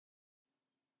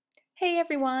Hey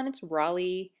everyone, it's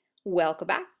Raleigh. Welcome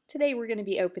back. Today we're going to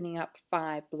be opening up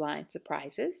 5 blind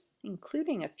surprises,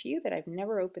 including a few that I've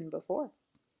never opened before.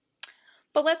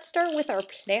 But let's start with our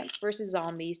Plants vs.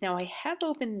 Zombies. Now I have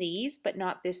opened these, but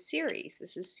not this series.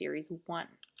 This is series 1.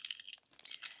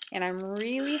 And I'm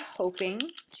really hoping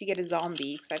to get a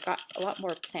zombie because I've got a lot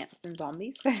more plants than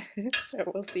zombies. So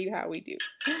we'll see how we do.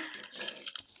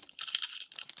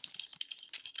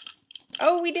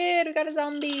 Oh, we did! We got a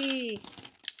zombie!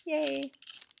 Yay!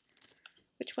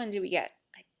 Which one did we get?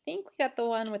 I think we got the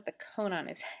one with the cone on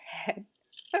his head.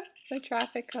 The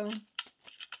traffic cone.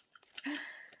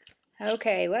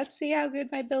 Okay, let's see how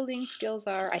good my building skills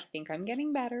are. I think I'm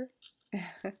getting better.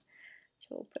 So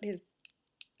we'll put his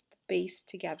base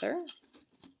together.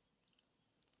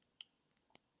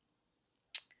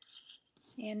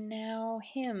 And now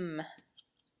him.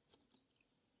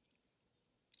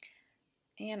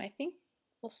 And I think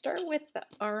we'll start with the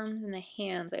arms and the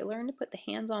hands. I learned to put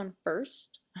the hands on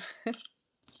first.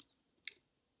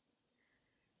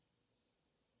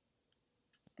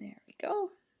 There we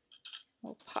go.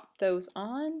 We'll pop those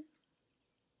on.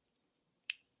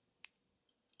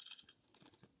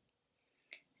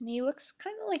 And he looks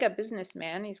kind of like a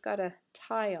businessman. He's got a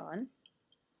tie on.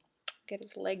 Get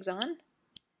his legs on.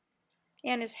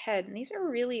 And his head. And these are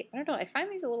really, I don't know, I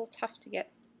find these a little tough to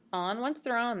get on. Once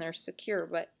they're on, they're secure,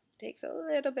 but it takes a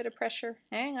little bit of pressure.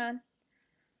 Hang on.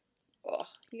 Oh,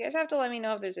 you guys have to let me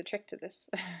know if there's a trick to this.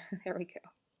 There we go.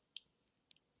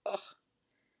 Oh,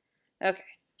 okay.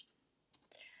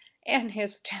 And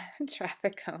his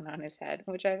traffic cone on his head,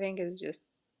 which I think is just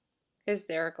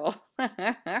hysterical.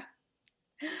 Okay,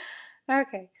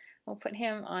 we'll put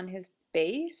him on his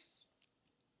base.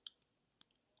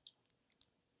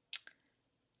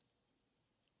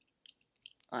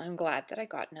 I'm glad that I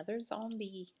got another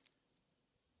zombie.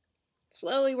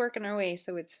 Slowly working our way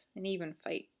so it's an even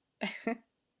fight.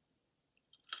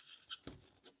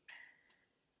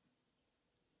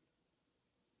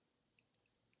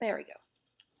 There we go.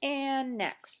 And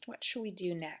next, what should we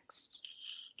do next?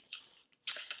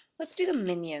 Let's do the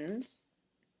minions.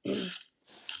 And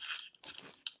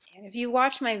if you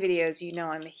watch my videos, you know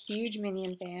I'm a huge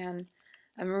Minion fan.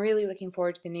 I'm really looking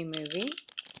forward to the new movie.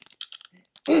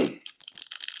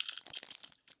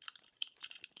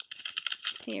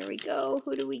 Here we go.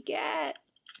 Who do we get?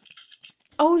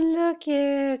 Oh, look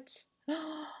it!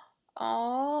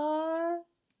 Aww!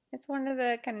 It's one of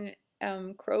the kind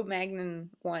of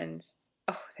Cro-Magnon ones.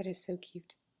 Oh, that is so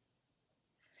cute.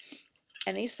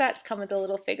 And these sets come with a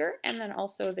little figure and then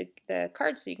also the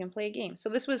cards so you can play a game. So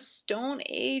this was Stone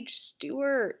Age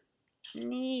Stuart.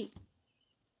 Neat.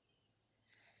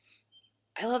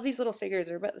 I love these little figures.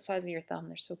 They're about the size of your thumb.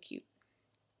 They're so cute.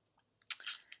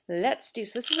 Let's do,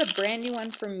 so this is a brand new one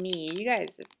for me. You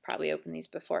guys have probably opened these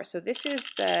before. So this is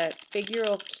the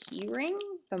Figural Keyring,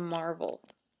 the Marvel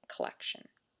collection.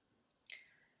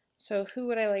 So who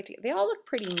would I like to get? They all look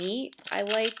pretty neat. I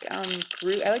like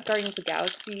Groot. I like Guardians of the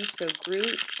Galaxy, so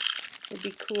Groot would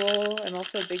be cool. I'm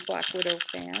also a big Black Widow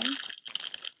fan.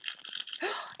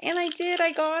 And I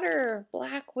got her!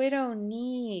 Black Widow,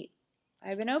 neat.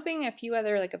 I've been opening a few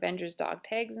other like Avengers dog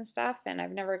tags and stuff, and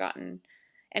I've never gotten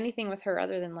anything with her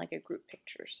other than like a group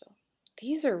picture. So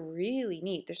these are really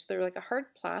neat. They're like a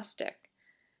hard plastic,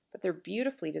 but they're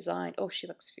beautifully designed. Oh, she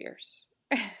looks fierce.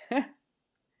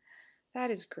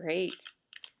 That is great.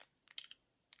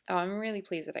 Oh, I'm really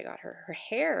pleased that I got her. Her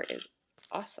hair is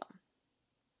awesome.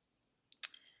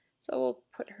 So we'll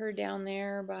put her down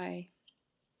there by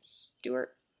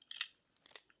Stuart.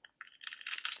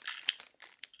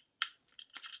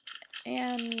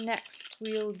 And next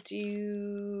we'll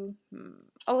do,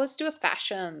 oh, let's do a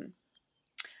fashion.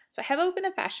 So I have opened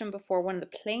a fashion before, one of the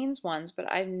Plains ones, but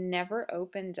I've never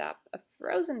opened up a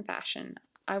Frozen fashion.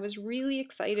 I was really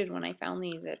excited when I found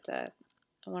these at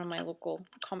one of my local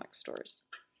comic stores.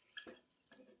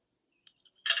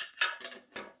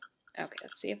 Okay,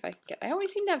 let's see if I can get, I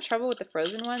always seem to have trouble with the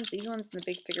Frozen ones. These ones and the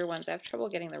big figure ones, I have trouble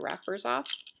getting the wrappers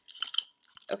off.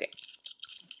 Okay.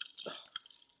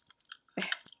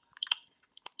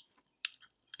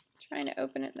 Trying to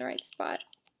open it in the right spot.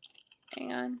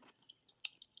 Hang on.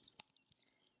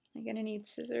 I'm gonna need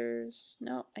scissors.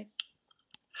 No, I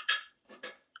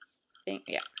think,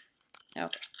 yeah.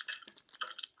 Okay.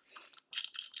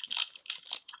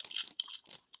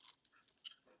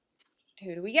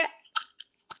 Who do we get?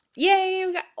 Yay,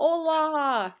 we got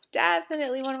Olaf!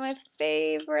 Definitely one of my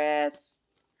favorites.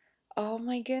 Oh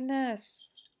my goodness.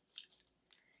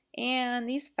 And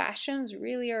these fashions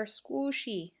really are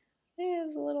squishy.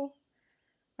 There's little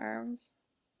arms.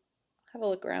 Have a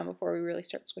look around before we really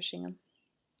start squishing them.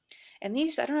 And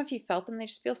these, I don't know if you felt them, they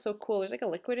just feel so cool. There's like a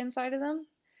liquid inside of them.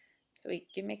 So we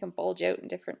can make them bulge out in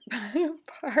different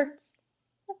parts.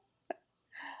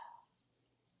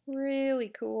 Really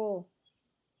cool.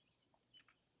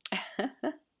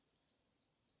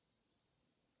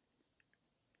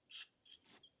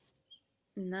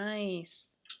 Nice.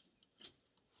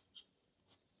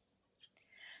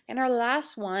 And our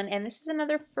last one, and this is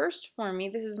another first for me.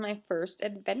 This is my first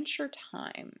Adventure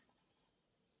Time.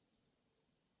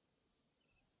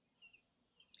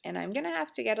 And I'm going to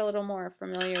have to get a little more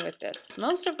familiar with this.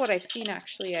 Most of what I've seen,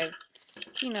 actually, I've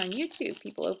seen on YouTube,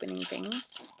 people opening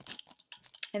things.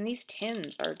 And these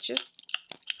tins are just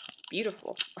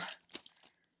beautiful.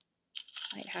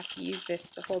 Might have to use this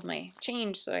to hold my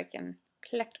change so I can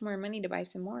collect more money to buy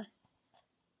some more.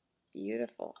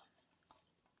 Beautiful.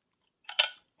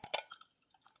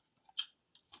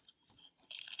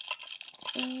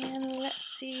 And let's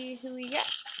see who we get.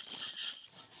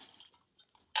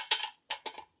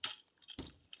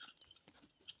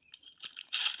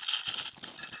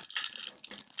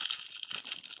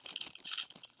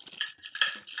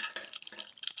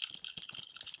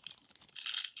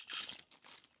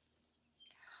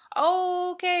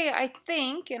 Okay, I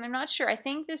think, and I'm not sure, I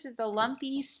think this is the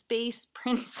Lumpy Space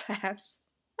Princess.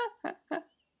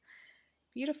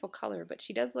 Beautiful color, but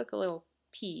she does look a little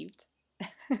peeved.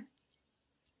 I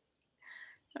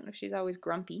don't know if she's always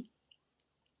grumpy.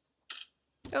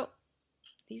 Oh,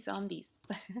 these zombies.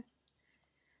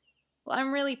 Well,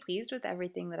 I'm really pleased with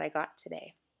everything that I got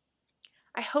today.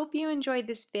 I hope you enjoyed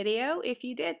this video. If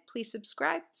you did, please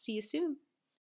subscribe. See you soon.